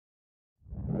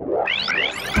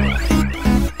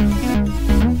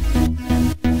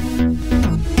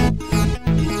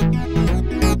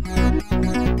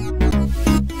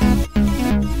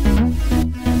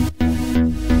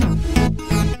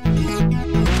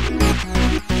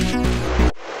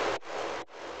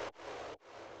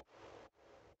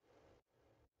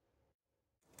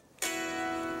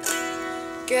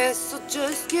Guess I'll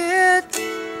just get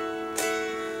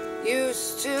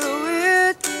used to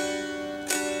it,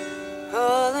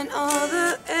 all in all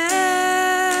the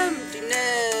emptiness.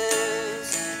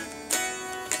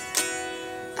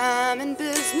 I'm in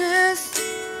business,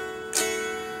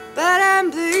 but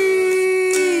I'm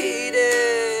bleeding.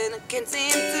 I can't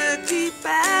seem to keep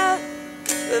out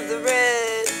of the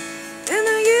red, and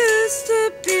I used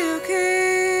to be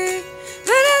okay,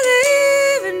 but I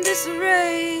live in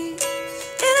disarray,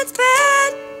 and it's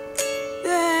bad,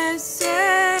 they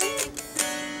say.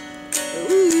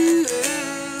 Ooh.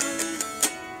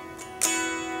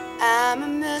 I'm a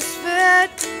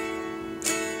misfit,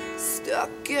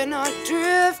 stuck in a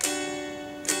drift.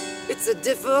 It's a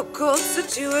difficult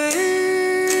situation.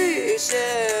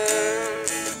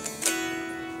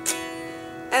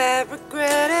 I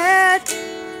regret it,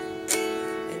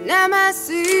 and now my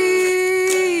secrets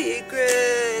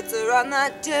are on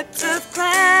the tips of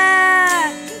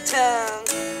clacking tongue,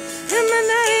 and my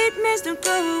nightmares don't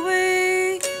go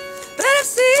away. But I've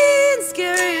seen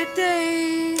scarier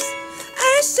days.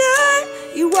 Are you sure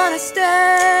you wanna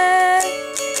stay?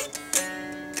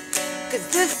 'Cause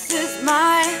this is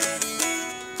my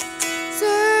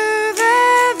survival.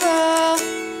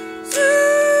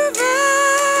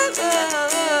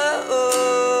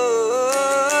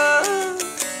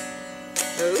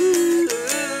 Ooh.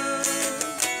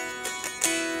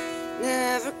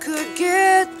 Never could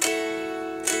get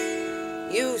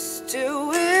used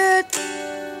to it,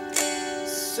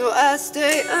 so I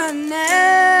stay anesthetized.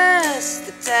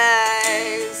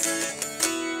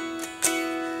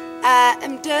 I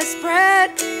am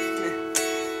desperate,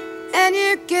 and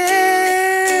you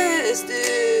guessed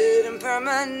it, I'm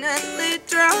permanently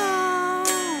drawn.